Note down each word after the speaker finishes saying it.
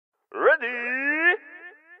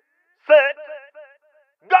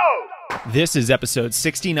This is episode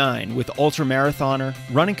 69 with ultramarathoner,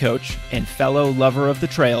 running coach, and fellow lover of the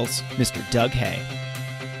trails, Mr. Doug Hay.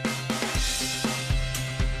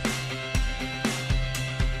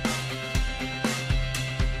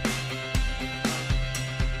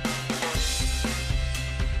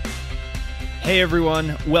 Hey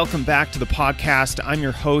everyone, welcome back to the podcast. I'm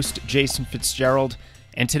your host, Jason Fitzgerald,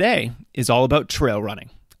 and today is all about trail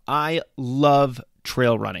running. I love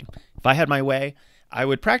trail running. If I had my way, I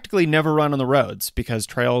would practically never run on the roads because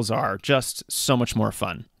trails are just so much more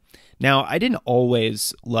fun. Now, I didn't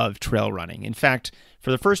always love trail running. In fact, for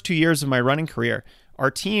the first 2 years of my running career, our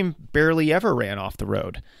team barely ever ran off the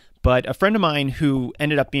road. But a friend of mine who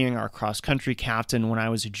ended up being our cross-country captain when I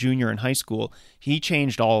was a junior in high school, he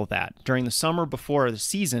changed all of that. During the summer before the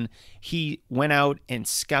season, he went out and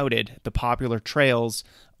scouted the popular trails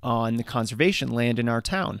on the conservation land in our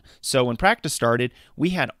town. So when practice started, we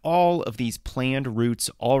had all of these planned routes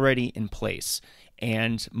already in place,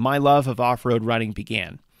 and my love of off-road running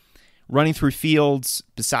began. Running through fields,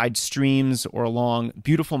 beside streams, or along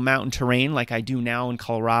beautiful mountain terrain like I do now in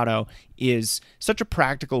Colorado is such a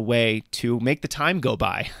practical way to make the time go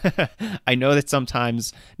by. I know that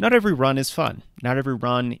sometimes not every run is fun. Not every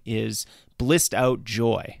run is blissed out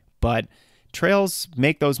joy, but trails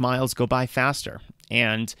make those miles go by faster.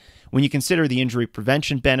 And when you consider the injury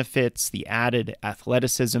prevention benefits, the added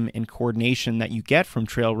athleticism and coordination that you get from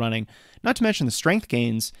trail running, not to mention the strength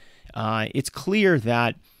gains, it's clear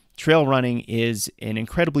that trail running is an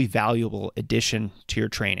incredibly valuable addition to your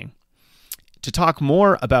training. To talk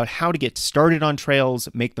more about how to get started on trails,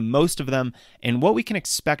 make the most of them, and what we can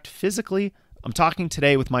expect physically, I'm talking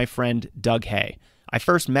today with my friend Doug Hay. I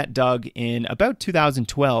first met Doug in about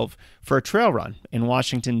 2012 for a trail run in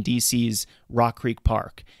Washington, D.C.'s Rock Creek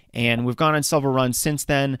Park, and we've gone on several runs since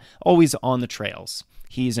then, always on the trails.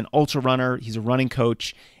 He's an ultra runner, he's a running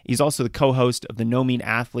coach, he's also the co-host of the No Mean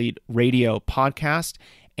Athlete radio podcast,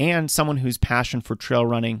 and someone whose passion for trail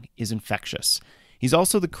running is infectious. He's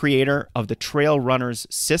also the creator of the Trail Runners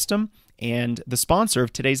System and the sponsor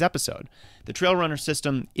of today's episode. The Trail Runner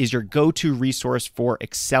System is your go-to resource for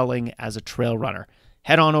excelling as a trail runner.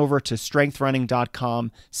 Head on over to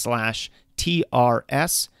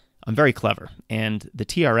strengthrunning.com/TRS. I'm very clever, and the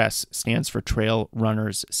TRS stands for Trail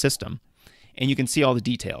Runners System. And you can see all the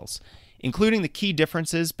details, including the key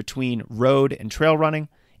differences between road and trail running,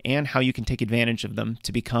 and how you can take advantage of them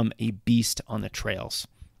to become a beast on the trails.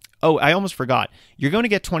 Oh, I almost forgot. You're going to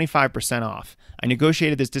get 25% off. I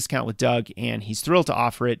negotiated this discount with Doug, and he's thrilled to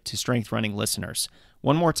offer it to Strength Running listeners.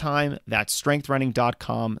 One more time, that's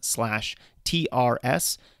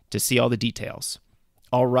strengthrunning.com/TRS to see all the details.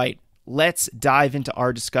 All right, let's dive into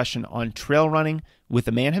our discussion on trail running with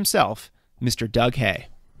the man himself, Mr. Doug Hay.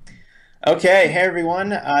 Okay, hey everyone,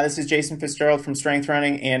 this is Jason Fitzgerald from Strength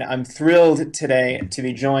Running, and I'm thrilled today to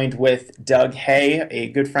be joined with Doug Hay, a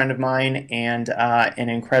good friend of mine and an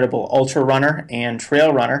incredible ultra runner and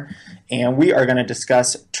trail runner, and we are going to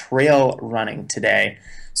discuss trail running today.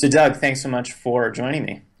 So Doug, thanks so much for joining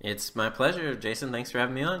me. It's my pleasure, Jason. Thanks for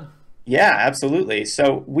having me on. Yeah, absolutely.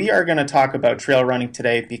 So we are going to talk about trail running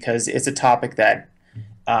today because it's a topic that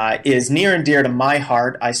is near and dear to my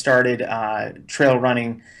heart. I started trail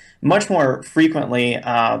running much more frequently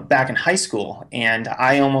back in high school, and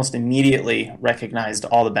I almost immediately recognized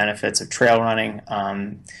all the benefits of trail running,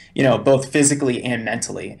 both physically and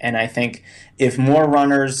mentally. And I think if more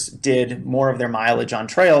runners did more of their mileage on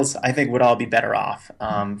trails, I think we'd all be better off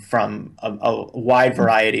from a wide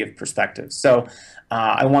variety of perspectives. So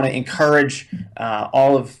I want to encourage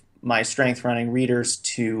all of my strength running readers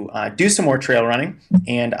to do some more trail running,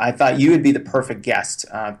 and I thought you would be the perfect guest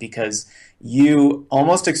because you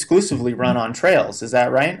almost exclusively run on trails. Is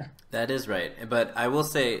that right? That is right. But I will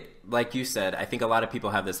say, like you said, I think a lot of people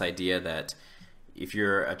have this idea that if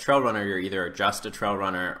you're a trail runner, you're either just a trail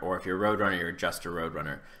runner, or if you're a road runner, you're just a road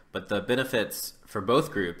runner. But the benefits for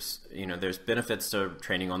both groups, there's benefits to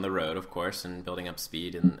training on the road, of course, and building up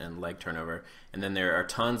speed and leg turnover. And then there are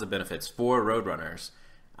tons of benefits for road runners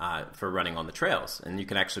for running on the trails. And you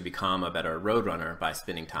can actually become a better road runner by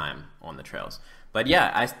spending time on the trails. But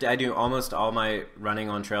yeah, I do almost all my running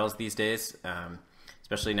on trails these days,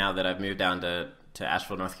 especially now that I've moved down to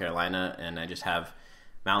Asheville, North Carolina, and I just have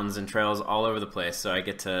mountains and trails all over the place. So I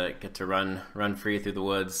get to run free through the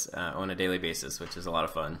woods on a daily basis, which is a lot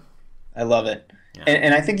of fun. I love it. Yeah.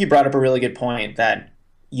 And I think you brought up a really good point that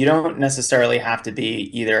you don't necessarily have to be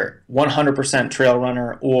either 100% trail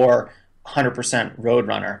runner or 100% road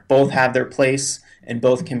runner. Both have their place, and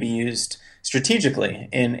both can be used strategically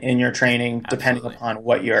in your training, depending Absolutely. upon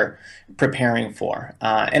what you're preparing for.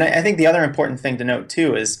 And I think the other important thing to note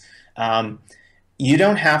too is you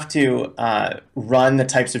don't have to run the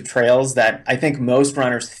types of trails that I think most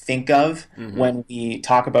runners think of when we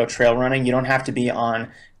talk about trail running. You don't have to be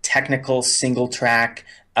on technical single track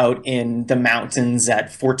out in the mountains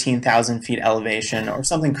at 14,000 feet elevation or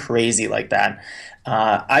something crazy like that.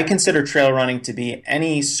 I consider trail running to be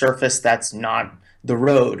any surface that's not the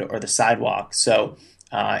road or the sidewalk. So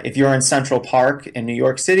if you're in Central Park in New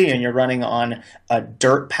York City and you're running on a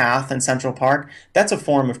dirt path in Central Park, that's a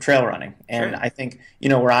form of trail running. And I think,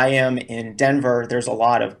 where I am in Denver, there's a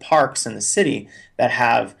lot of parks in the city that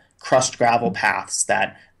have crushed gravel paths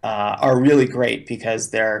that are really great because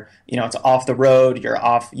they're, it's off the road, you're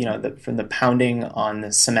off, from the pounding on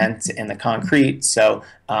the cement and the concrete. So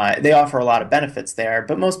they offer a lot of benefits there,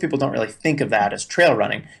 but most people don't really think of that as trail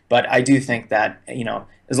running. But I do think that,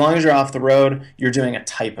 as long as you're off the road, you're doing a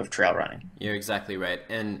type of trail running. You're exactly right.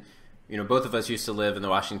 And, both of us used to live in the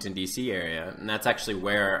Washington, D.C. area, and that's actually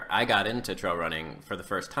where I got into trail running for the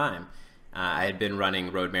first time. I had been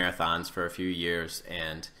running road marathons for a few years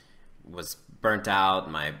and was burnt out.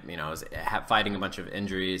 I was fighting a bunch of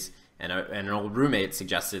injuries, and an old roommate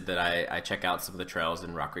suggested that I check out some of the trails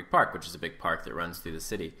in Rock Creek Park, which is a big park that runs through the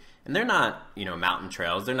city. And they're not, mountain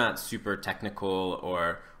trails. They're not super technical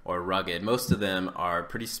or rugged. Most of them are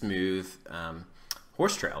pretty smooth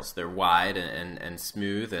horse trails. They're wide and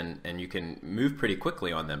smooth, and you can move pretty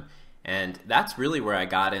quickly on them. And that's really where I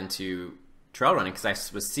got into trail running, because I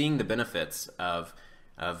was seeing the benefits of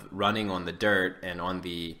running on the dirt and on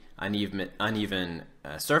the uneven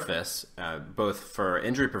surface, both for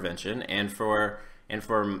injury prevention and for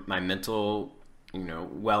my mental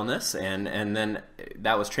wellness, and then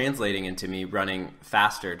that was translating into me running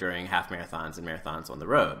faster during half marathons and marathons on the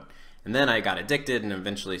road. And then I got addicted and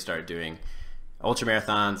eventually started doing ultra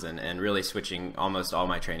marathons and really switching almost all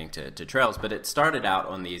my training to trails. But it started out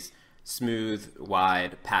on these smooth,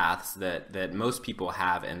 wide paths that most people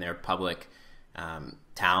have in their public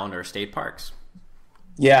town or state parks.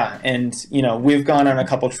 Yeah, and we've gone on a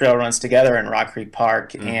couple trail runs together in Rock Creek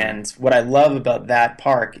Park, and what I love about that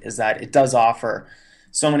park is that it does offer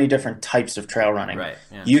so many different types of trail running. Right.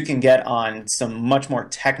 Yeah. You can get on some much more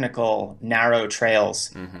technical, narrow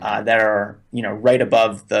trails that are right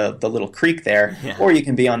above the little creek there, or you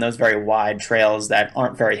can be on those very wide trails that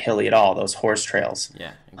aren't very hilly at all, those horse trails.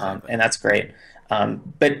 Yeah, exactly. And that's great.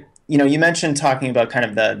 But you mentioned talking about kind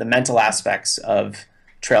of the mental aspects of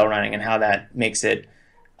trail running and how that makes it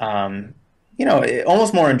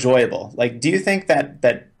almost more enjoyable. Like, do you think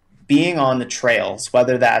that being on the trails,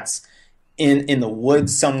 whether that's in the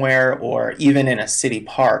woods somewhere or even in a city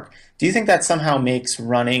park, do you think that somehow makes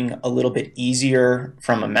running a little bit easier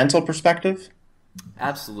from a mental perspective?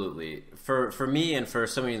 Absolutely. For me and for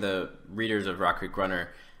so many of the readers of Rock Creek Runner,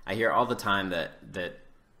 I hear all the time that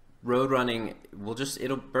road running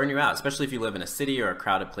it'll burn you out, especially if you live in a city or a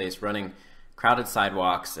crowded place. Running crowded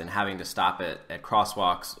sidewalks and having to stop at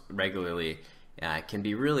crosswalks regularly can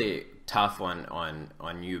be really tough on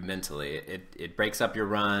you mentally. It breaks up your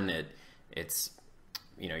run. It's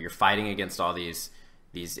you're fighting against all these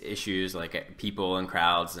issues like people and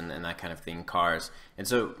crowds and that kind of thing, cars. And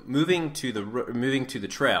so moving to the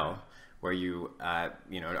trail where you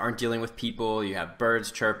aren't dealing with people, you have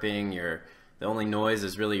birds chirping, the only noise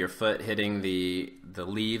is really your foot hitting the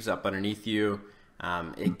leaves up underneath you.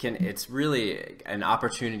 It's really an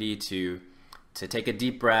opportunity to take a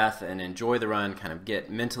deep breath and enjoy the run, kind of get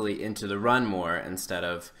mentally into the run more instead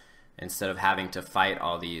of having to fight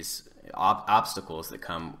all these obstacles that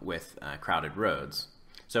come with crowded roads.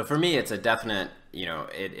 So for me, it's a definite,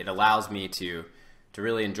 it allows me to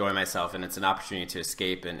really enjoy myself, and it's an opportunity to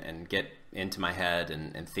escape and get into my head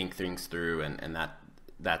and think things through and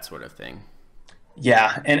that sort of thing.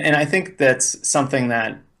 Yeah, and I think that's something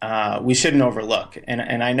that we shouldn't overlook.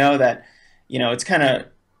 And I know that, it's kind of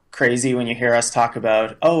crazy when you hear us talk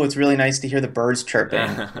about, oh, it's really nice to hear the birds chirping,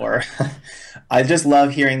 or I just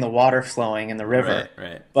love hearing the water flowing in the river.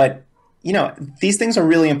 Right. But, these things are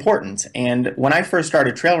really important. And when I first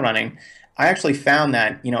started trail running, I actually found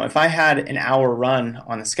that, if I had an hour run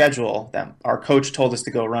on the schedule that our coach told us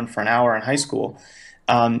to go run for an hour in high school,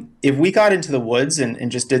 if we got into the woods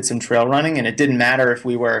and just did some trail running, and it didn't matter if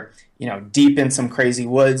we were, deep in some crazy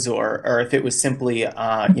woods or if it was simply,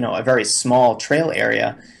 a very small trail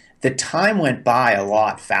area, the time went by a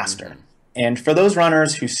lot faster. Mm-hmm. And for those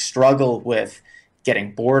runners who struggle with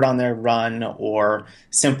getting bored on their run or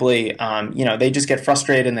simply, they just get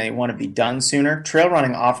frustrated and they want to be done sooner, trail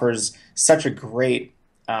running offers such a great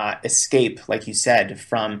escape, like you said,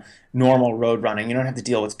 from normal road running. You don't have to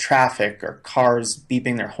deal with traffic or cars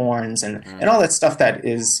beeping their horns and all that stuff that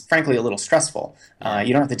is, frankly, a little stressful.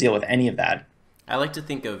 You don't have to deal with any of that. I like to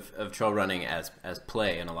think of trail running as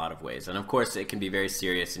play in a lot of ways. And of course, it can be very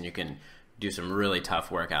serious and you can do some really tough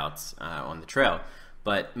workouts on the trail.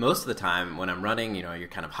 But most of the time when I'm running, you're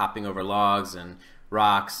kind of hopping over logs and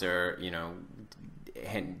rocks or,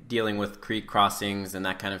 dealing with creek crossings and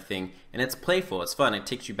that kind of thing. And it's playful. It's fun. It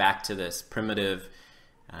takes you back to this primitive,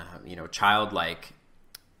 childlike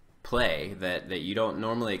play that you don't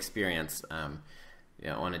normally experience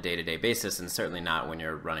on a day-to-day basis, and certainly not when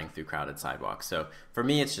you're running through crowded sidewalks. So for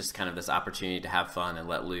me, it's just kind of this opportunity to have fun and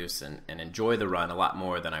let loose and enjoy the run a lot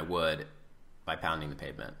more than I would by pounding the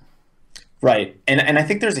pavement. Right. And I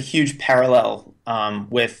think there's a huge parallel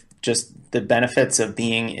with just the benefits of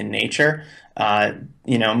being in nature.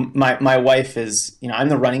 My wife is, I'm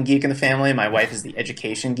the running geek in the family. My wife is the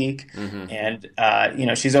education geek. Mm-hmm.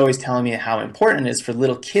 And, she's always telling me how important it is for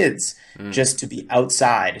little kids just to be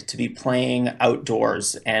outside, to be playing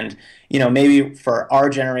outdoors. And, maybe for our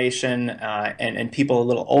generation and people a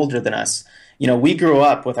little older than us, we grew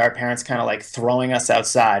up with our parents kind of like throwing us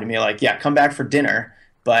outside and be like, yeah, come back for dinner.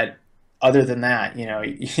 But other than that,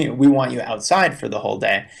 we want you outside for the whole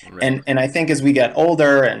day. Right. And I think as we get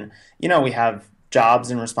older and, we have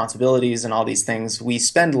jobs and responsibilities and all these things, we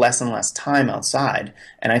spend less and less time outside.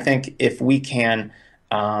 And I think if we can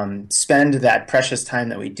spend that precious time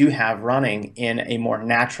that we do have running in a more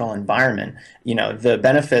natural environment, the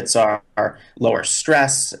benefits are lower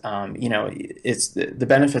stress. The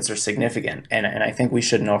benefits are significant. And I think we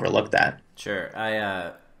shouldn't overlook that. Sure.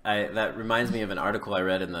 That reminds me of an article I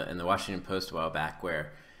read in the Washington Post a while back,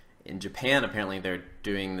 where in Japan apparently they're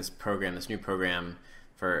doing this new program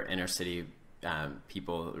for inner city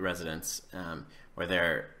residents, where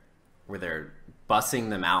they're busing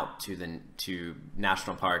them out to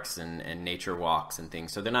national parks and nature walks and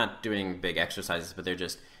things. So they're not doing big exercises, but they're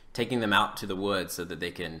just taking them out to the woods so that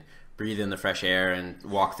they can breathe in the fresh air and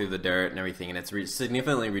walk through the dirt and everything. And it's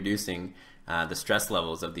significantly reducing the stress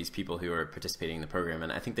levels of these people who are participating in the program.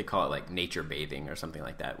 And I think they call it like nature bathing or something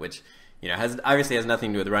like that, which obviously has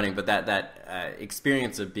nothing to do with running, but that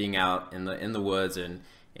experience of being out in the woods and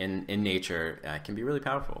in nature can be really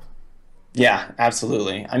powerful. Yeah,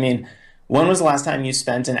 absolutely. I mean, when was the last time you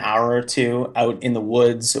spent an hour or two out in the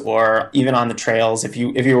woods or even on the trails? If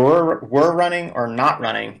you were running or not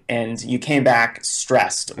running and you came back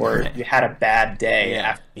stressed or right. You had a bad day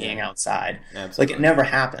after being outside, absolutely. Like it never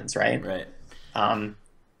happens, right? Right.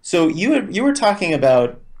 So you were talking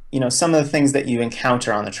about some of the things that you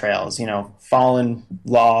encounter on the trails, fallen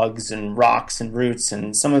logs and rocks and roots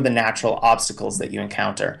and some of the natural obstacles that you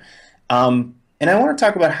encounter. And I want to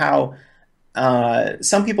talk about how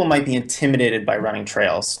some people might be intimidated by running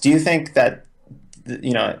trails. Do you think that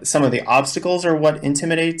some of the obstacles are what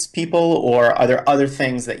intimidates people, or are there other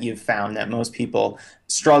things that you've found that most people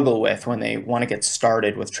struggle with when they want to get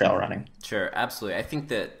started with trail running? Sure, absolutely. I think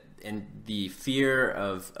that in the fear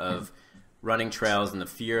of running trails and the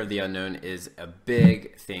fear of the unknown is a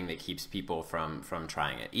big thing that keeps people from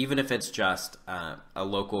trying it, even if it's just a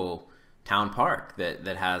local town park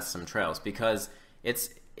that has some trails, because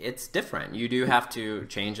it's different. You do have to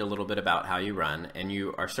change a little bit about how you run, and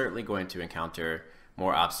you are certainly going to encounter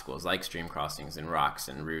more obstacles like stream crossings and rocks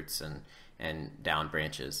and roots and down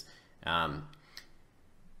branches. I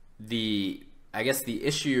guess the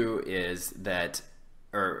issue is that,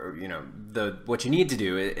 what you need to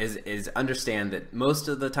do is understand that most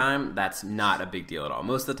of the time that's not a big deal at all.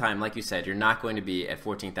 Most of the time, like you said, you're not going to be at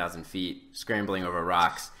 14,000 feet scrambling over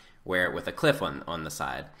rocks with a cliff on the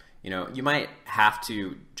side. You might have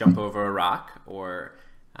to jump over a rock or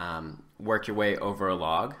work your way over a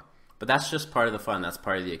log, but that's just part of the fun. That's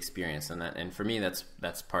part of the experience, and for me,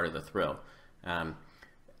 that's part of the thrill. I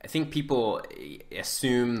think people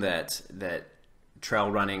assume that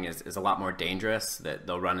trail running is a lot more dangerous, that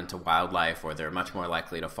they'll run into wildlife, or they're much more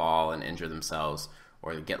likely to fall and injure themselves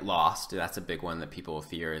or get lost. That's a big one that people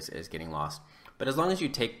fear is getting lost. But as long as you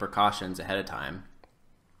take precautions ahead of time,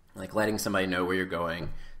 like letting somebody know where you're going,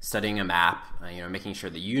 studying a map, making sure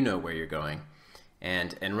that you know where you're going,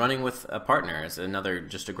 and running with a partner is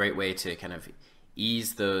just a great way to kind of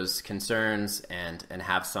ease those concerns and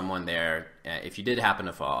have someone there, if you did happen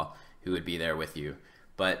to fall, who would be there with you.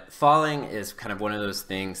 But falling is kind of one of those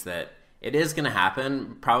things that it is going to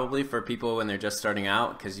happen probably for people when they're just starting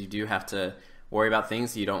out, because you do have to worry about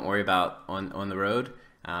things you don't worry about on the road.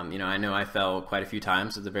 I know I fell quite a few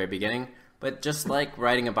times at the very beginning, but just like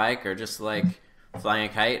riding a bike or just like flying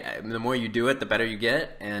a kite, the more you do it, the better you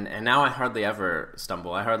get. And now I hardly ever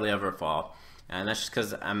stumble. I hardly ever fall. And that's just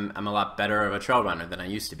because I'm a lot better of a trail runner than I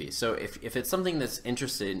used to be. So if it's something that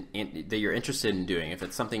you're interested in doing, if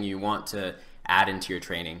it's something you want to add into your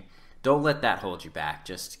training, don't let that hold you back.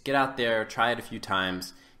 Just get out there, try it a few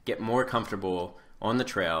times, get more comfortable on the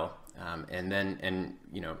trail, and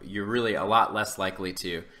you're really a lot less likely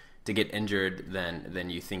to get injured than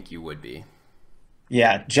you think you would be.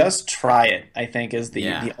 Yeah, just try it, I think, is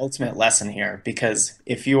the ultimate lesson here. Because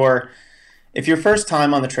if your first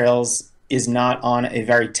time on the trails is not on a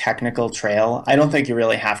very technical trail, I don't think you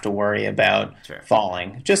really have to worry about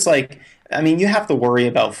falling. Just like, I mean, you have to worry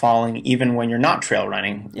about falling even when you're not trail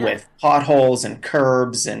running with potholes and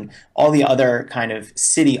curbs and all the other kind of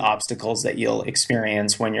city obstacles that you'll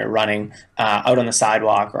experience when you're running out on the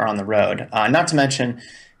sidewalk or on the road. Not to mention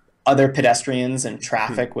other pedestrians and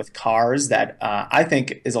traffic with cars that I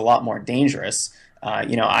think is a lot more dangerous.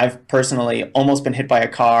 I've personally almost been hit by a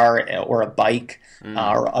car or a bike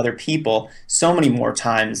or other people so many more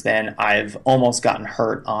times than I've almost gotten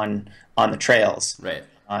hurt on the trails. Right.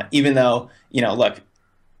 Even though, look,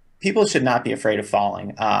 people should not be afraid of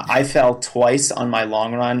falling. I fell twice on my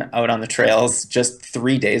long run out on the trails just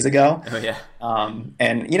 3 days ago. Oh, yeah.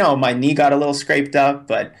 And my knee got a little scraped up,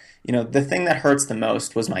 but the thing that hurts the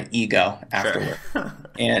most was my ego afterward. Sure.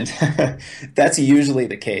 And that's usually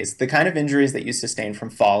the case. The kind of injuries that you sustain from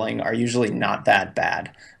falling are usually not that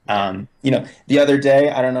bad. The other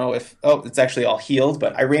day, I don't know if, it's actually all healed,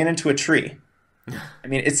 but I ran into a tree. I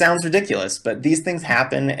mean, it sounds ridiculous, but these things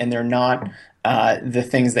happen, and they're not the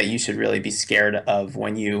things that you should really be scared of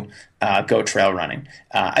when you go trail running.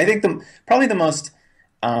 I think probably the most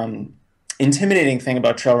intimidating thing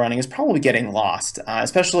about trail running is probably getting lost,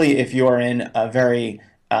 especially if you're in a very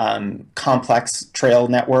complex trail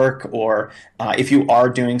network, or if you are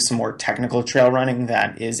doing some more technical trail running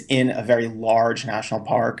that is in a very large national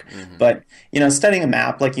park. Mm-hmm. But studying a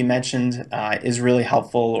map, like you mentioned, is really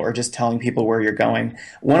helpful, or just telling people where you're going.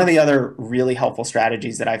 One of the other really helpful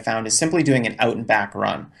strategies that I found is simply doing an out and back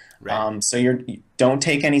run. Right. So you don't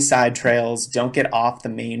take any side trails, don't get off the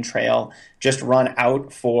main trail, just run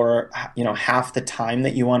out for half the time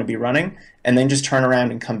that you want to be running, and then just turn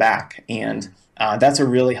around and come back. And that's a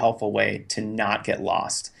really helpful way to not get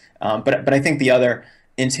lost. But I think the other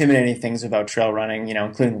intimidating things about trail running,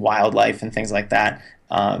 including wildlife and things like that,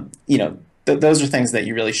 those are things that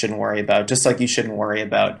you really shouldn't worry about. Just like you shouldn't worry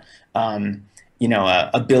about,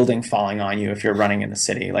 a building falling on you if you're running in the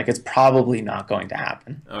city. Like, it's probably not going to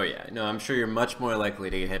happen. Oh yeah, no, I'm sure you're much more likely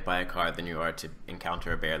to get hit by a car than you are to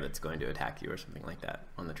encounter a bear that's going to attack you or something like that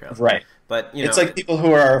on the trail. Right. But it's like people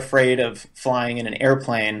who are afraid of flying in an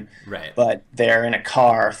airplane, right, but they're in a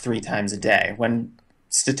car 3 times a day. When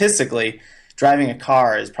statistically, driving a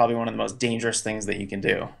car is probably one of the most dangerous things that you can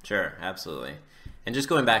do. Sure, absolutely. And just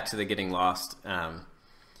going back to the getting lost,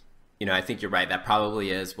 I think you're right. That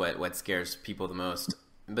probably is what scares people the most.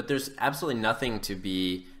 But there's absolutely nothing to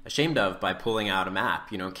be ashamed of by pulling out a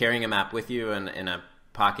map. Carrying a map with you in a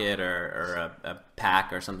pocket or a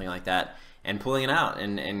pack or something like that, and pulling it out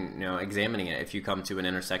and examining it if you come to an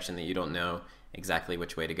intersection that you don't know exactly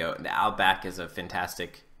which way to go. The Outback is a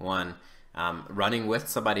fantastic one. Running with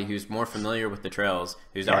somebody who's more familiar with the trails,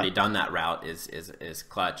 who's already done that route, is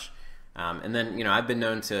clutch. And then, I've been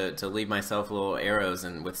known to leave myself little arrows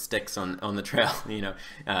and with sticks on the trail,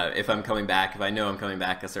 if I'm coming back, if I know I'm coming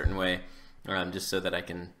back a certain way, just so that I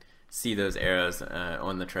can see those arrows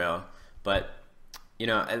on the trail. But,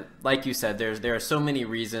 like you said, there are so many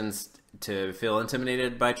reasons to feel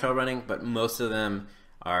intimidated by trail running, but most of them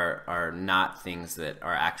are not things that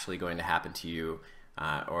are actually going to happen to you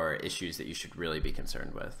or issues that you should really be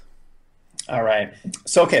concerned with. All right.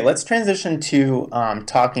 So, okay, let's transition to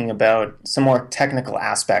talking about some more technical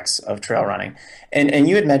aspects of trail running. And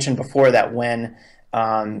you had mentioned before that when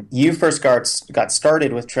you first got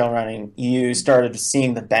started with trail running, you started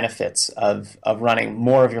seeing the benefits of running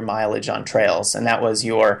more of your mileage on trails. And that was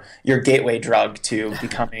your gateway drug to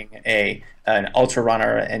becoming an ultra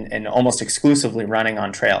runner and almost exclusively running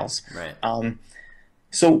on trails. Right.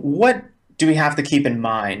 So what do we have to keep in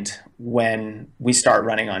mind when we start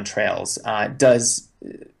running on trails? Does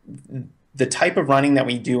the type of running that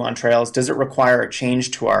we do on trails, does it require a change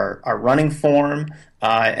to our running form?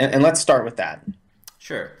 And let's start with that.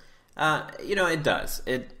 Sure. It does.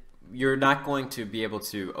 You're not going to be able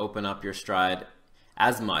to open up your stride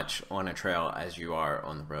as much on a trail as you are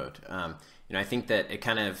on the road. I think that it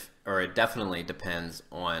definitely depends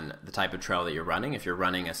on the type of trail that you're running. If you're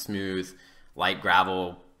running a smooth, light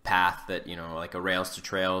gravel path that, like a Rails to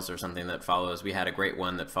Trails or something that follows, we had a great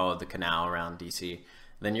one that followed the canal around DC,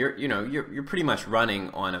 then you're pretty much running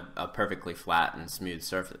on a perfectly flat and smooth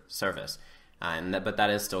surface. But that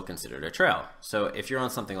is still considered a trail. So if you're on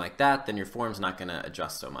something like that, then your form's not going to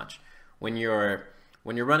adjust so much. When you're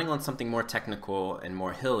running on something more technical and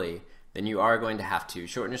more hilly, then you are going to have to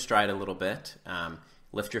shorten your stride a little bit,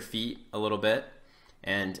 lift your feet a little bit,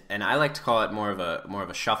 and I like to call it more of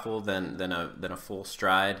a shuffle than a full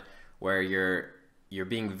stride, where you're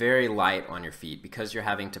being very light on your feet because you're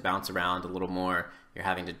having to bounce around a little more. You're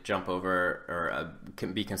having to jump over or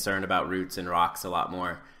can be concerned about roots and rocks a lot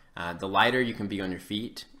more. The lighter you can be on your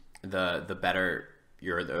feet, the better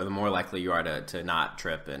the more likely you are to not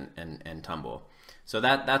trip and tumble. So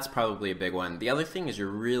that's probably a big one. The other thing is you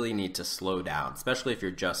really need to slow down, especially if you're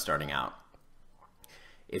just starting out.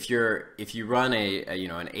 If you run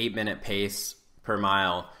an 8-minute pace per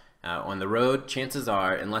mile on the road, chances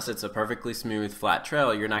are, unless it's a perfectly smooth flat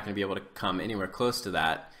trail, you're not going to be able to come anywhere close to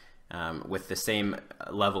that with the same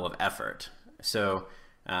level of effort. So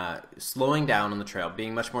slowing down on the trail,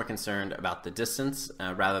 being much more concerned about the distance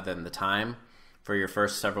rather than the time for your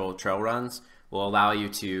first several trail runs, will allow you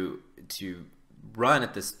to run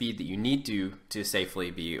at the speed that you need to safely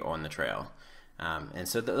be on the trail. And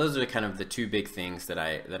so those are kind of the two big things that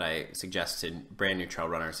I suggest to brand new trail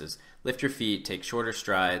runners: is lift your feet, take shorter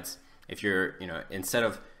strides. If you're, instead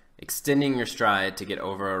of extending your stride to get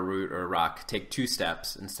over a root or a rock, take 2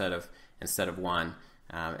 steps instead of 1,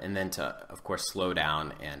 and then to, of course, slow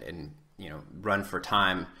down and run for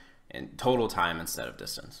time and total time instead of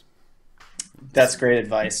distance. That's great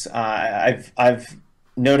advice. I've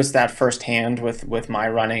noticed that firsthand with my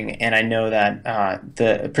running, and I know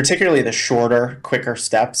that particularly the shorter, quicker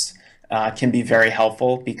steps can be very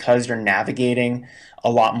helpful because you're navigating a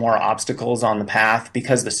lot more obstacles on the path.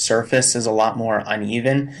 Because the surface is a lot more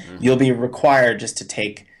uneven, mm-hmm. You'll be required just to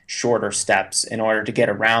take shorter steps in order to get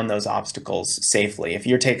around those obstacles safely. If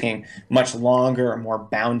you're taking much longer or more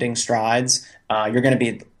bounding strides, you're going to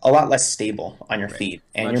be a lot less stable on your feet,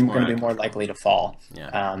 and you're going to be more likely to fall.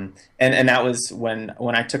 Yeah. And that was when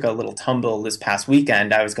I took a little tumble this past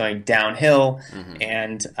weekend. I was going downhill, mm-hmm.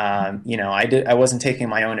 and I wasn't taking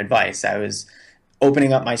my own advice. I was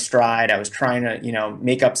opening up my stride. I was trying to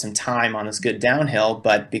make up some time on this good downhill,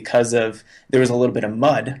 but because there was a little bit of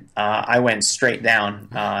mud, I went straight down,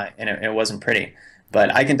 and it wasn't pretty.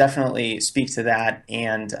 But I can definitely speak to that.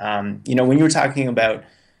 And when you were talking about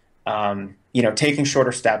taking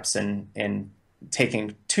shorter steps and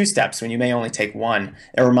taking 2 steps when you may only take 1,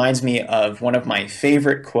 it reminds me of one of my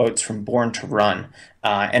favorite quotes from Born to Run.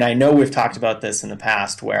 And I know we've talked about this in the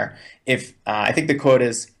past, where I think the quote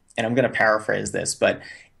is, and I'm going to paraphrase this, but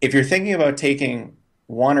if you're thinking about taking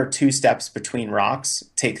 1 or 2 steps between rocks,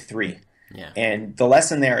 take 3. Yeah. And the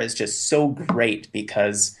lesson there is just so great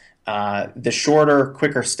because the shorter,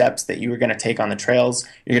 quicker steps that you are going to take on the trails,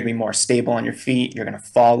 you're going to be more stable on your feet, you're going to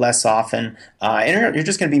fall less often, and you're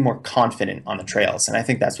just going to be more confident on the trails. And I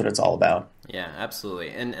think that's what it's all about. Yeah, absolutely.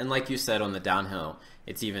 And like you said, on the downhill,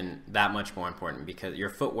 it's even that much more important because your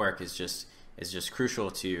footwork is just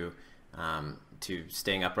crucial to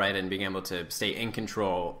staying upright and being able to stay in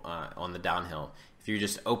control on the downhill. If you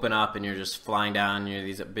just open up and you're just flying down,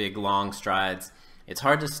 these big long strides, it's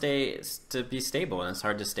hard to be stable, and it's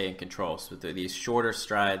hard to stay in control. So with these shorter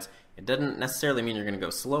strides, it doesn't necessarily mean you're going to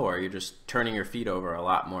go slower. You're just turning your feet over a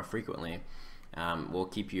lot more frequently. Will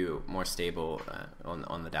keep you more stable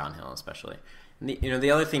on the downhill, especially. And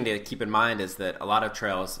the other thing to keep in mind is that a lot of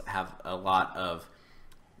trails have a lot of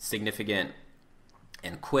significant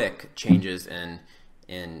and quick changes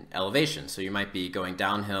in elevation. So you might be going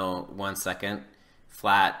downhill 1 second,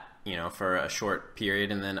 flat, for a short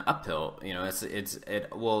period, and then uphill.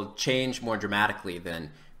 It will change more dramatically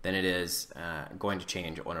than it is going to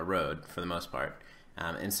change on a road for the most part.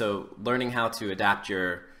 And so learning how to adapt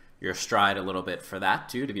your stride a little bit for that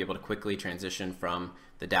too, to be able to quickly transition from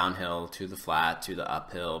the downhill to the flat to the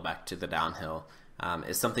uphill back to the downhill,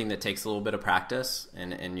 is something that takes a little bit of practice,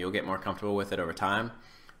 and you'll get more comfortable with it over time.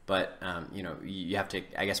 But you have to,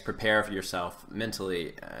 I guess, prepare for yourself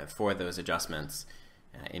mentally for those adjustments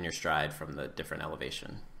in your stride from the different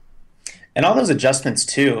elevation. And all those adjustments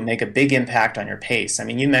too make a big impact on your pace. I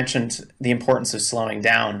mean, you mentioned the importance of slowing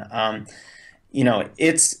down.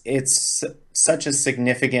 It's such a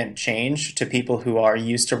significant change to people who are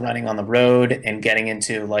used to running on the road and getting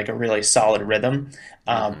into like a really solid rhythm.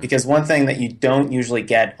 Because one thing that you don't usually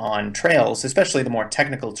get on trails, especially the more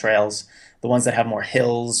technical trails, the ones that have more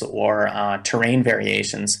hills or terrain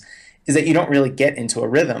variations, is that you don't really get into a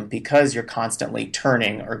rhythm because you're constantly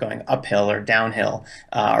turning or going uphill or downhill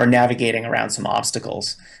or navigating around some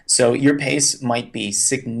obstacles. So your pace might be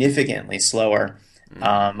significantly slower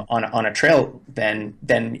on a trail than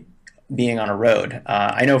being on a road.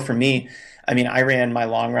 I know for me, I ran my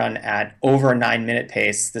long run at over a 9-minute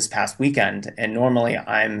pace this past weekend, and normally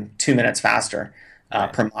I'm 2 minutes faster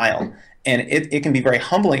per mile. And it can be very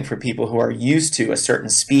humbling for people who are used to a certain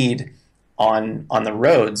speed on the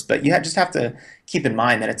roads, but you just have to keep in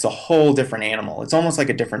mind that it's a whole different animal. It's almost like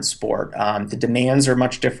a different sport. The demands are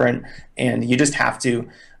much different, and you just have to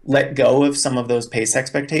let go of some of those pace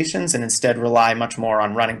expectations and instead rely much more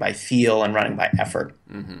on running by feel and running by effort.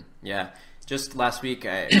 Mm-hmm. Yeah. Just last week,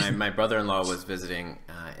 my brother-in-law was visiting,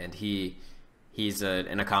 and he's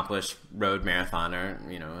an accomplished road marathoner.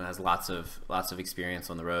 Has lots of experience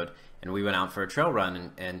on the road. And we went out for a trail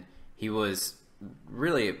run, and he was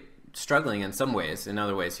really struggling in some ways. In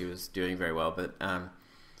other ways, he was doing very well. But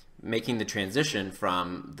making the transition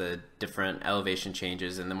from the different elevation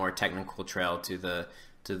changes and the more technical trail to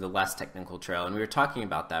the less technical trail, and we were talking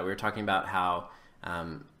about that. We were talking about how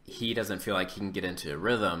he doesn't feel like he can get into a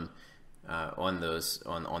rhythm on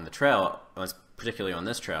the trail, particularly on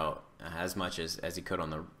this trail, as much as he could on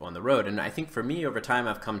the road. And I think for me, over time,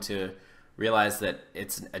 I've come to realize that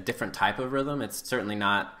it's a different type of rhythm. It's certainly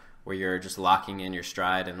not where you're just locking in your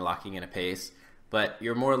stride and locking in a pace, but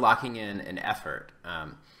you're more locking in an effort.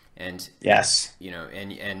 And yes,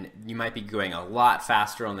 and you might be going a lot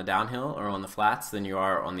faster on the downhill or on the flats than you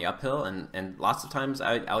are on the uphill. And lots of times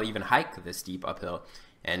I'll even hike this steep uphill.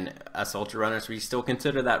 And us ultra runners, we still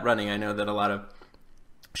consider that running. I know that a lot of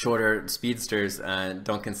shorter speedsters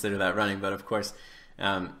don't consider that running, but of course,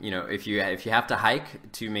 if you have to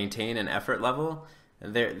hike to maintain an effort level,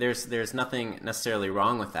 there's nothing necessarily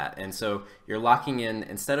wrong with that. And so you're locking in,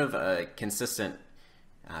 instead of a consistent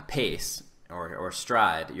pace or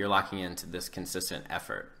stride, you're locking into this consistent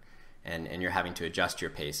effort, and you're having to adjust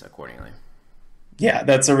your pace accordingly. Yeah,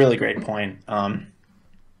 that's a really great point.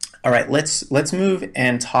 All right, let's move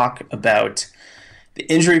and talk about the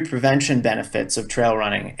injury prevention benefits of trail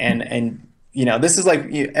running. And this is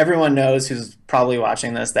like, everyone knows who's probably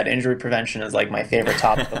watching this that injury prevention is like my favorite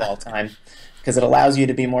topic of all time, because it allows you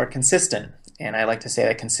to be more consistent. And I like to say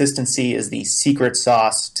that consistency is the secret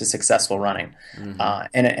sauce to successful running. Mm-hmm.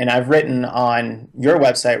 And I've written on your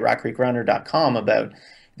website, rockcreekrunner.com, about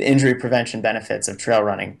the injury prevention benefits of trail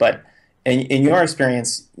running. But in your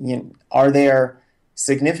experience, are there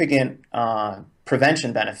significant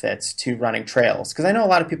prevention benefits to running trails? Because I know a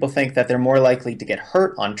lot of people think that they're more likely to get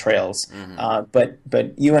hurt on trails, mm-hmm.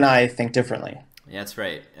 But you and I think differently. Yeah, that's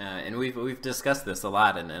right. And we've discussed this a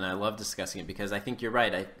lot, and I love discussing it because I think you're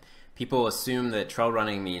right. People assume that trail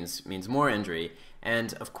running means more injury,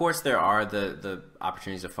 and of course there are the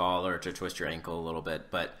opportunities to fall or to twist your ankle a little bit,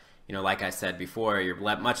 but like I said before, you're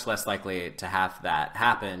much less likely to have that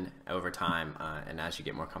happen over time, and as you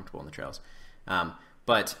get more comfortable in the trails.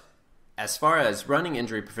 But as far as running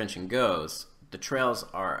injury prevention goes, the trails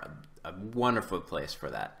are a wonderful place for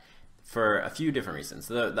that, for a few different reasons.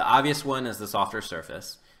 The obvious one is the softer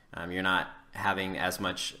surface. You're not having as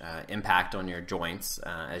much impact on your joints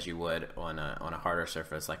as you would on a harder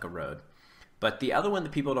surface like a road. But the other one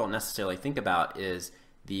that people don't necessarily think about is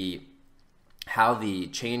how the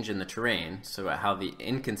change in the terrain, so how the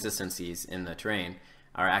inconsistencies in the terrain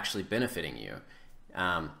are actually benefiting you.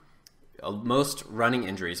 Most running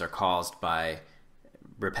injuries are caused by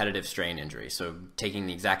repetitive strain injury, so taking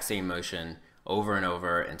the exact same motion over and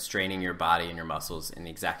over and straining your body and your muscles in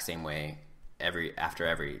the exact same way after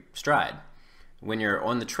every stride. When you're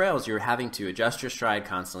on the trails, you're having to adjust your stride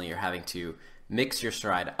constantly. You're having to mix your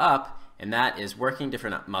stride up, and that is working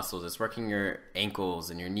different muscles. It's working your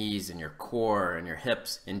ankles and your knees and your core and your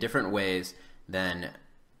hips in different ways than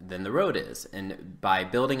the road is. And by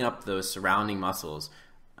building up those surrounding muscles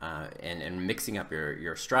and mixing up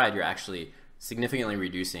your stride, you're actually significantly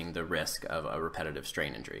reducing the risk of a repetitive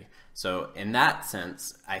strain injury. So in that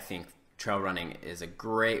sense, I think trail running is a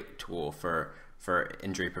great tool for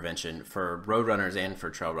injury prevention for road runners and for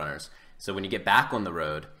trail runners. So when you get back on the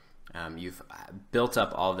road, you've built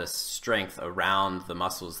up all this strength around the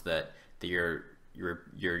muscles that you're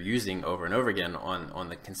using over and over again on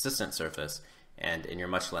the consistent surface, and you're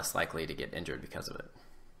much less likely to get injured because of it.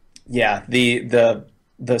 Yeah,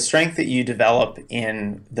 the strength that you develop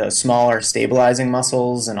in the smaller stabilizing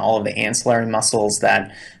muscles and all of the ancillary muscles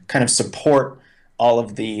that kind of support all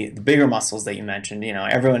of the bigger muscles that you mentioned.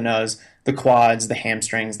 Everyone knows the quads, the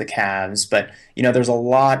hamstrings, the calves, but there's a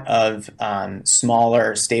lot of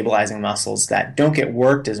smaller stabilizing muscles that don't get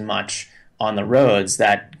worked as much on the roads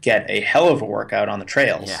that get a hell of a workout on the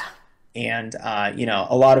trails. Yeah. And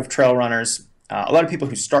a lot of trail runners, a lot of people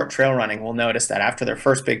who start trail running will notice that after their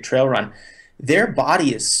first big trail run, their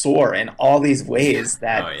body is sore in all these ways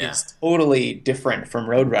that is totally different from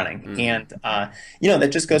road running. Mm. And,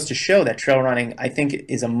 that just goes to show that trail running, I think,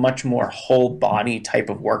 is a much more whole body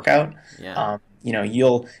type of workout. Yeah.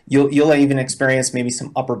 you'll even experience maybe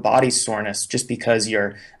some upper body soreness just because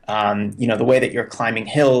you're the way that you're climbing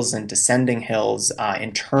hills and descending hills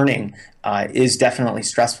and turning is definitely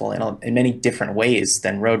stressful in many different ways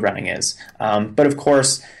than road running is. But of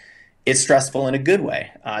course, it's stressful in a good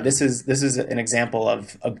way. This is an example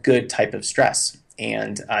of a good type of stress,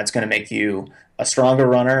 and it's going to make you a stronger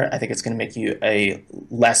runner. I think it's going to make you a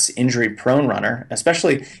less injury-prone runner,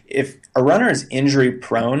 especially if a runner is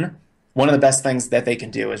injury-prone. One of the best things that they can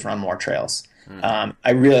do is run more trails. I'm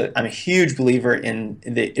a huge believer in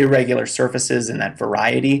the irregular surfaces and that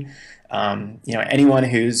variety. Anyone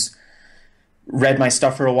who's read my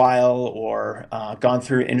stuff for a while or gone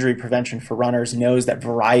through injury prevention for runners knows that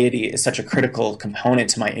variety is such a critical component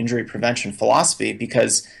to my injury prevention philosophy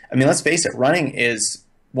because, let's face it, running is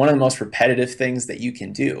one of the most repetitive things that you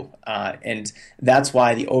can do. And that's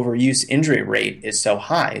why the overuse injury rate is so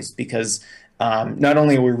high, is because not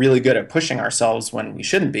only are we really good at pushing ourselves when we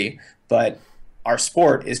shouldn't be, but our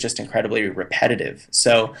sport is just incredibly repetitive.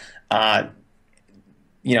 So, the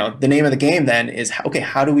name of the game then is, okay,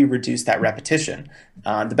 how do we reduce that repetition?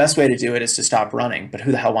 The best way to do it is to stop running, but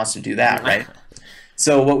who the hell wants to do that, right?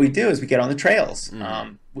 So what we do is we get on the trails.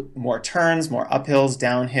 More turns, more uphills,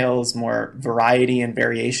 downhills, more variety and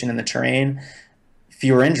variation in the terrain,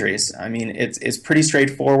 fewer injuries. It's pretty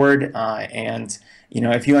straightforward. And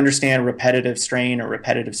if you understand repetitive strain or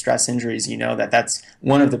repetitive stress injuries, you know that that's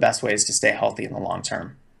one of the best ways to stay healthy in the long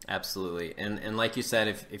term. Absolutely. And like you said,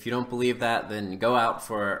 if you don't believe that, then go out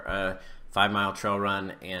for a 5-mile trail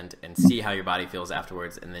run and see how your body feels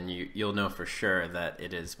afterwards. And then you'll know for sure that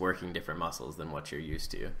it is working different muscles than what you're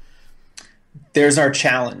used to. There's our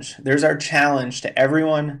challenge. There's our challenge to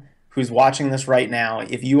everyone who's watching this right now.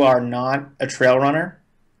 If you are not a trail runner,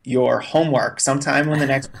 your homework sometime in the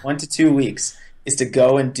next 1 to 2 weeks is to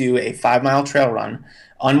go and do a 5-mile trail run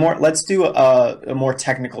let's do a more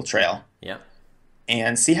technical trail. Yep.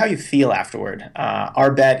 And see how you feel afterward.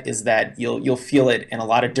 Our bet is that you'll feel it in a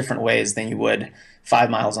lot of different ways than you would 5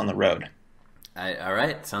 miles on the road. All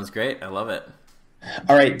right. Sounds great. I love it.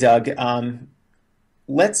 All right, Doug.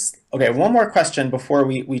 One more question before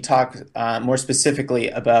we talk more specifically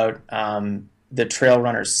about the trail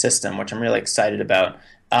runner's system, which I'm really excited about.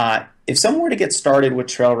 If someone were to get started with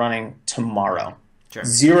trail running tomorrow, sure.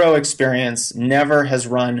 Zero experience, never has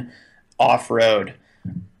run off-road,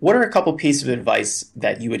 what are a couple pieces of advice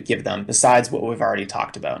that you would give them besides what we've already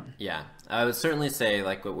talked about? Yeah, I would certainly say,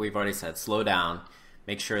 like what we've already said, slow down.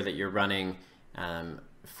 Make sure that you're running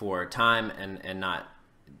for time and not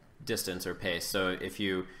distance or pace. So if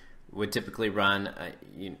you would typically run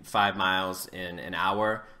 5 miles in an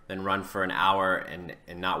hour, then run for an hour and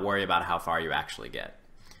not worry about how far you actually get.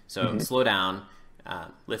 So slow down,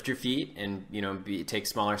 lift your feet, and take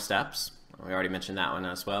smaller steps. We already mentioned that one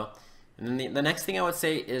as well. And then the next thing I would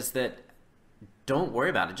say is that don't worry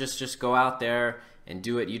about it. Just go out there and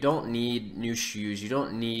do it. You don't need new shoes. You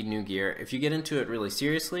don't need new gear. If you get into it really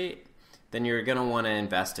seriously, then you're going to want to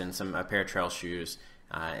invest in a pair of trail shoes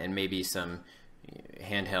and maybe some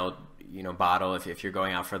handheld bottle if you're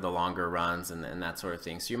going out for the longer runs and that sort of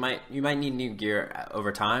thing. So you might need new gear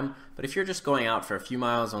over time, but if you're just going out for a few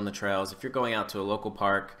miles on the trails, if you're going out to a local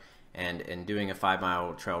park and doing a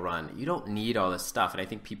 5-mile trail run, you don't need all this stuff. And I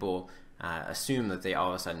think people assume that they all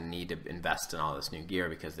of a sudden need to invest in all this new gear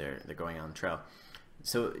because they're going on the trail.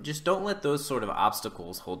 So just don't let those sort of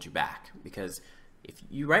obstacles hold you back, because if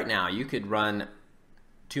you right now you could run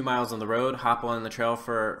 2 miles on the road, hop on the trail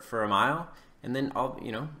for a mile, and then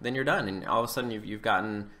then you're done, and all of a sudden you've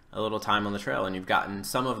gotten a little time on the trail, and you've gotten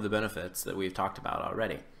some of the benefits that we've talked about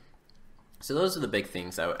already. So those are the big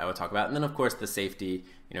things I would talk about. And then of course the safety,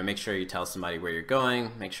 make sure you tell somebody where you're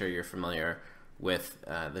going, make sure you're familiar with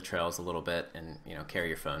the trails a little bit, and carry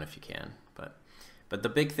your phone if you can. But the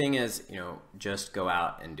big thing is just go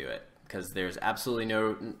out and do it, because there's absolutely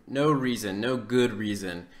no good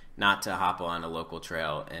reason not to hop on a local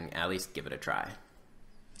trail and at least give it a try.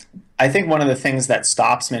 I think one of the things that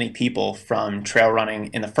stops many people from trail running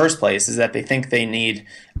in the first place is that they think they need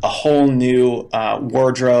a whole new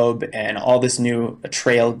wardrobe and all this new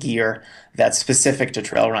trail gear that's specific to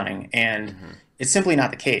trail running. And it's simply not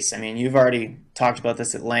the case. I mean, you've already talked about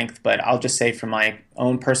this at length, but I'll just say from my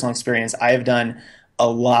own personal experience, I have done a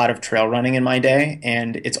lot of trail running in my day,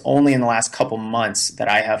 and it's only in the last couple months that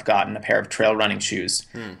I have gotten a pair of trail running shoes.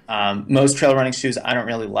 Most trail running shoes I don't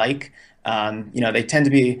really like. They tend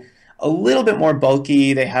to be a little bit more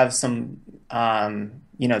bulky. They have some,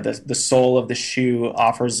 the sole of the shoe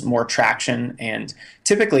offers more traction, and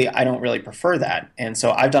typically I don't really prefer that. And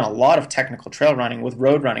so I've done a lot of technical trail running with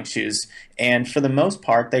road running shoes, and for the most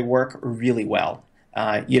part, they work really well.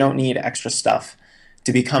 You don't need extra stuff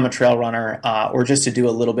to become a trail runner or just to do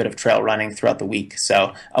a little bit of trail running throughout the week.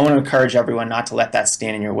 So I want to encourage everyone not to let that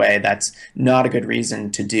stand in your way. That's not a good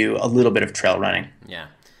reason to do a little bit of trail running.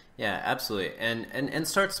 Yeah, absolutely. And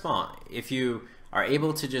start small. If you are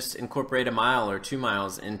able to just incorporate a mile or 2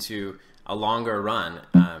 miles into a longer run,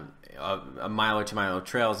 a mile or 2 mile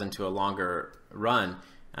trails into a longer run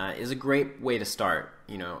is a great way to start,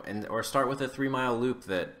 or start with a 3 mile loop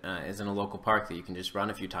that is in a local park that you can just run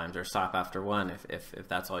a few times or stop after one if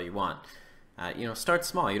that's all you want. Start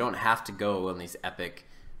small. You don't have to go on these epic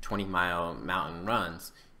 20-mile mountain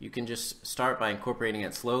runs. You can just start by incorporating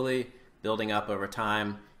it slowly, building up over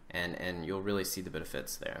time, and you'll really see the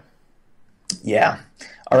benefits there. Yeah.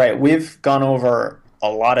 All right. We've gone over a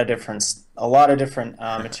lot of different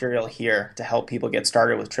material here to help people get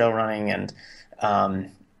started with trail running and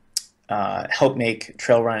help make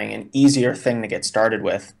trail running an easier thing to get started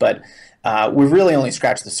with. But we've really only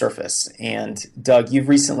scratched the surface. And Doug, you've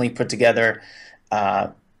recently put together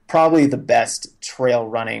probably the best trail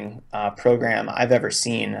running program I've ever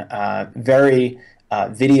seen. Very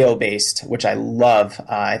video-based, which I love.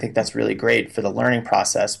 I think that's really great for the learning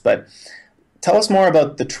process. But tell us more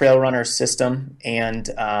about the Trail Runner system and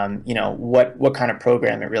what kind of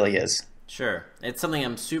program it really is. Sure. It's something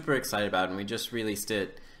I'm super excited about, and we just released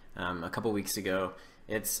it a couple weeks ago.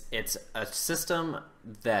 It's a system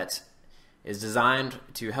that is designed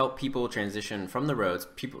to help people transition from the roads,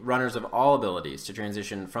 runners of all abilities, to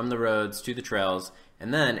transition from the roads to the trails,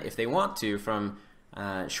 and then, if they want to, from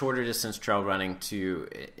shorter distance trail running to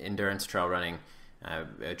endurance trail running,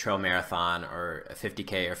 a trail marathon, or a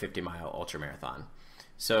 50K or 50-mile ultra marathon.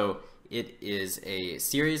 So it is a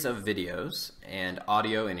series of videos and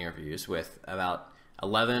audio interviews with about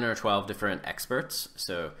 11 or 12 different experts.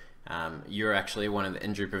 So you're actually one of the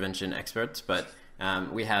injury prevention experts, but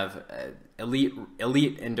we have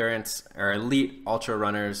elite endurance or elite ultra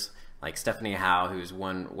runners like Stephanie Howe, who's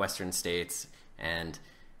won Western States, and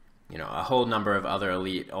a whole number of other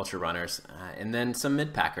elite ultra runners, and then some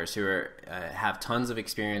mid-packers who have tons of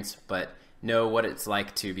experience but know what it's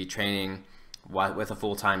like to be training with a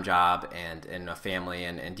full-time job and a family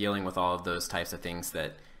and dealing with all of those types of things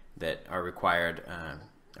that are required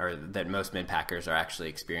or that most mid-packers are actually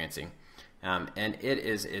experiencing. And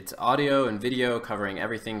it's audio and video covering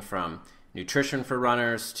everything from nutrition for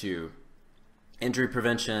runners to injury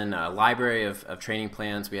prevention, a library of training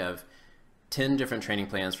plans. We have 10 different training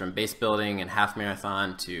plans, from base building and half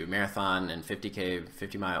marathon to marathon and 50K,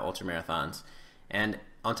 50-mile ultra marathons. And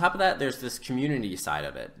on top of that, there's this community side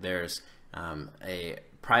of it. There's a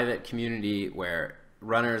private community where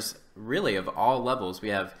runners really of all levels. We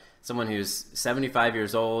have someone who's 75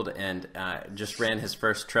 years old and just ran his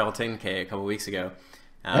first trail 10K a couple weeks ago.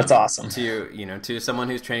 That's awesome. To someone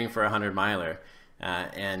who's training for a 100-miler.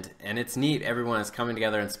 And it's neat. Everyone is coming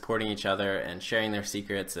together and supporting each other and sharing their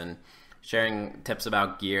secrets and sharing tips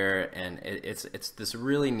about gear, and it's this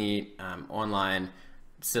really neat online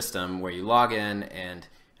system where you log in and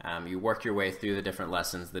you work your way through the different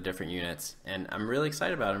lessons, the different units, and I'm really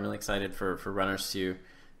excited about it. I'm really excited for runners to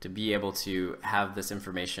be able to have this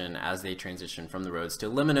information as they transition from the roads, to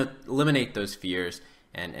eliminate those fears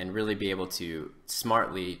and really be able to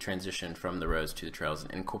smartly transition from the roads to the trails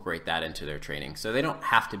and incorporate that into their training, so they don't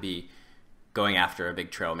have to be going after a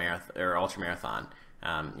big trail marathon or ultra marathon.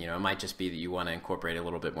 It might just be that you want to incorporate a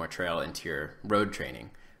little bit more trail into your road training,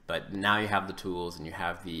 but now you have the tools and you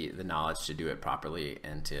have the knowledge to do it properly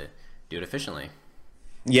and to do it efficiently.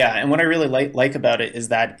 Yeah, and what I really like about it is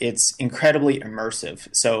that it's incredibly immersive.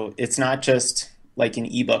 So it's not just like an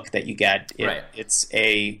ebook that you get. Right. It's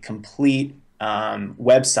a complete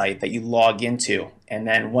website that you log into, and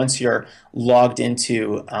then once you're logged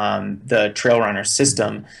into the Trail Runner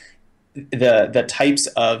system, the types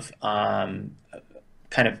of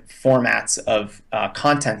kind of formats of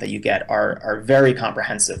content that you get are very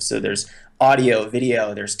comprehensive. So there's audio,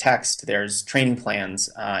 video, there's text, there's training plans.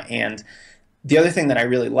 And the other thing that I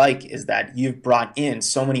really like is that you've brought in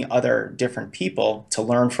so many other different people to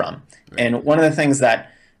learn from. Right. And one of the things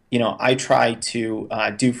that I try to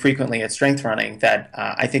do frequently at Strength Running that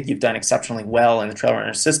I think you've done exceptionally well in the Trail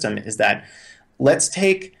Runner system is that let's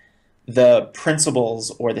take the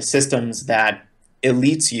principles or the systems that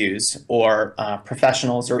elites use, or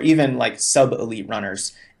professionals, or even like sub-elite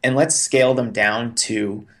runners, and let's scale them down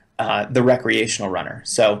to the recreational runner.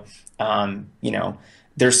 So,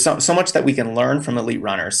 there's so much that we can learn from elite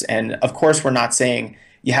runners. And of course, we're not saying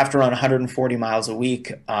you have to run 140 miles a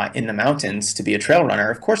week in the mountains to be a trail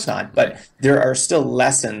runner. Of course not. But there are still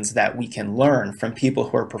lessons that we can learn from people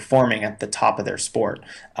who are performing at the top of their sport.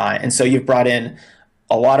 And so you've brought in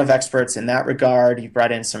a lot of experts in that regard. You've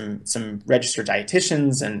brought in some registered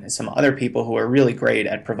dietitians and some other people who are really great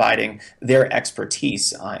at providing their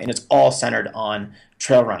expertise, and it's all centered on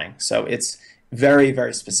trail running. So it's very,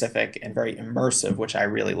 very specific and very immersive, which I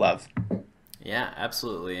really love. Yeah,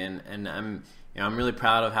 absolutely. And I'm really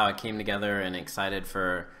proud of how it came together and excited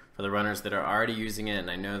for the runners that are already using it,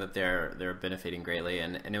 and I know that they're benefiting greatly.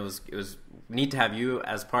 And it was neat to have you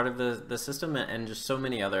as part of the system, and just so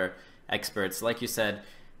many other experts. Like you said,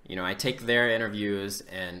 I take their interviews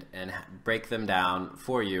and break them down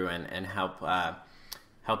for you and help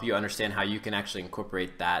you understand how you can actually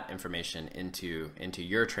incorporate that information into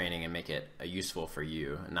your training and make it useful for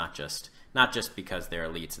you, not just because they're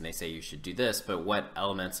elites and they say you should do this, but what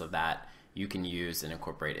elements of that you can use and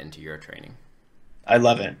incorporate into your training. I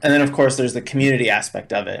love it. And then, of course, there's the community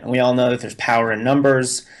aspect of it. And we all know that there's power in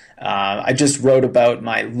numbers. I just wrote about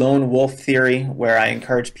my lone wolf theory, where I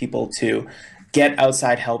encourage people to get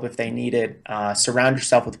outside help if they need it. Surround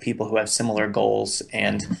yourself with people who have similar goals.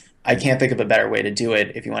 And I can't think of a better way to do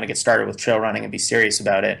it if you want to get started with trail running and be serious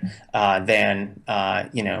about it than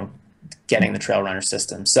getting the Trail Runner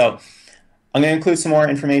system. So I'm going to include some more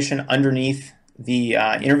information underneath the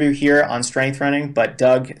interview here on strength running. But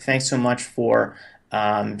Doug, thanks so much for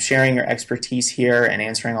sharing your expertise here and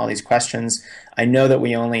answering all these questions. I know that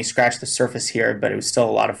we only scratched the surface here, but it was still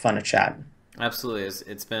a lot of fun to chat. Absolutely.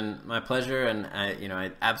 It's been my pleasure, and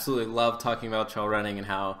I absolutely love talking about trail running and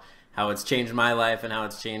how it's changed my life and how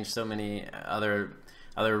it's changed so many other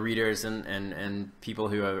readers and people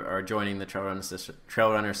who are joining the Trail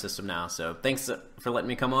Runner system now. So thanks for letting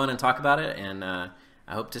me come on and talk about it, and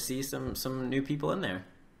I hope to see some new people in there.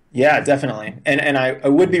 Yeah, definitely. And I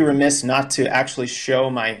would be remiss not to actually show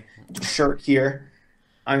my shirt here.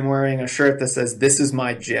 I'm wearing a shirt that says, "This is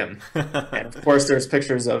my gym." And of course, there's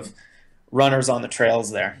pictures of runners on the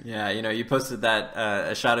trails there. Yeah, you posted that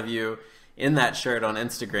a shot of you in that shirt on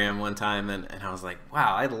Instagram one time, and I was like,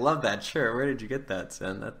 wow, I love that shirt. Where did you get that,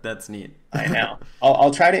 Sen? That's neat. I know.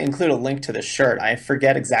 I'll try to include a link to the shirt. I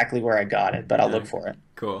forget exactly where I got it, but I'll look for it.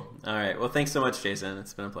 Cool. All right. Well, thanks so much, Jason.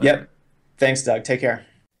 It's been a pleasure. Yep. Thanks, Doug. Take care.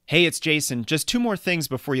 Hey, it's Jason. Just two more things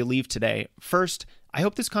before you leave today. First, I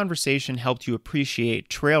hope this conversation helped you appreciate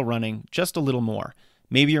trail running just a little more.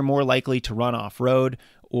 Maybe you're more likely to run off-road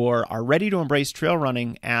or are ready to embrace trail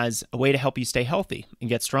running as a way to help you stay healthy and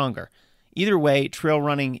get stronger. Either way, trail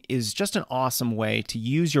running is just an awesome way to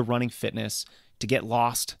use your running fitness to get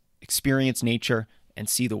lost, experience nature, and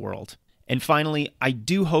see the world. And finally, I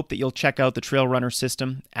do hope that you'll check out the Trail Runner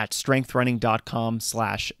system at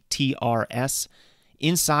strengthrunning.com/TRS.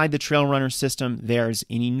 Inside the Trail Runner system, there's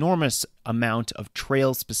an enormous amount of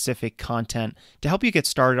trail-specific content to help you get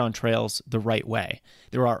started on trails the right way.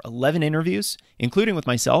 There are 11 interviews, including with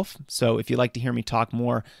myself, so if you'd like to hear me talk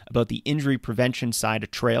more about the injury prevention side of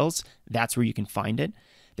trails, that's where you can find it.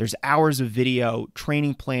 There's hours of video,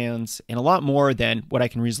 training plans, and a lot more than what I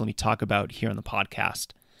can reasonably talk about here on the podcast.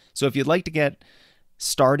 So if you'd like to get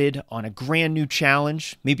started on a brand new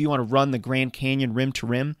challenge, maybe you want to run the Grand Canyon rim to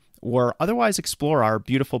rim, or otherwise explore our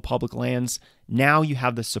beautiful public lands, now you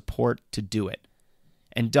have the support to do it.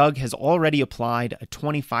 And Doug has already applied a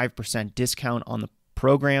 25% discount on the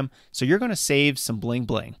program, so you're going to save some bling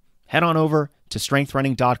bling. Head on over to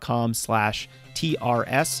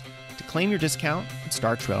strengthrunning.com/TRS to claim your discount and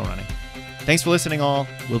start trail running. Thanks for listening all.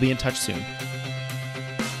 We'll be in touch soon.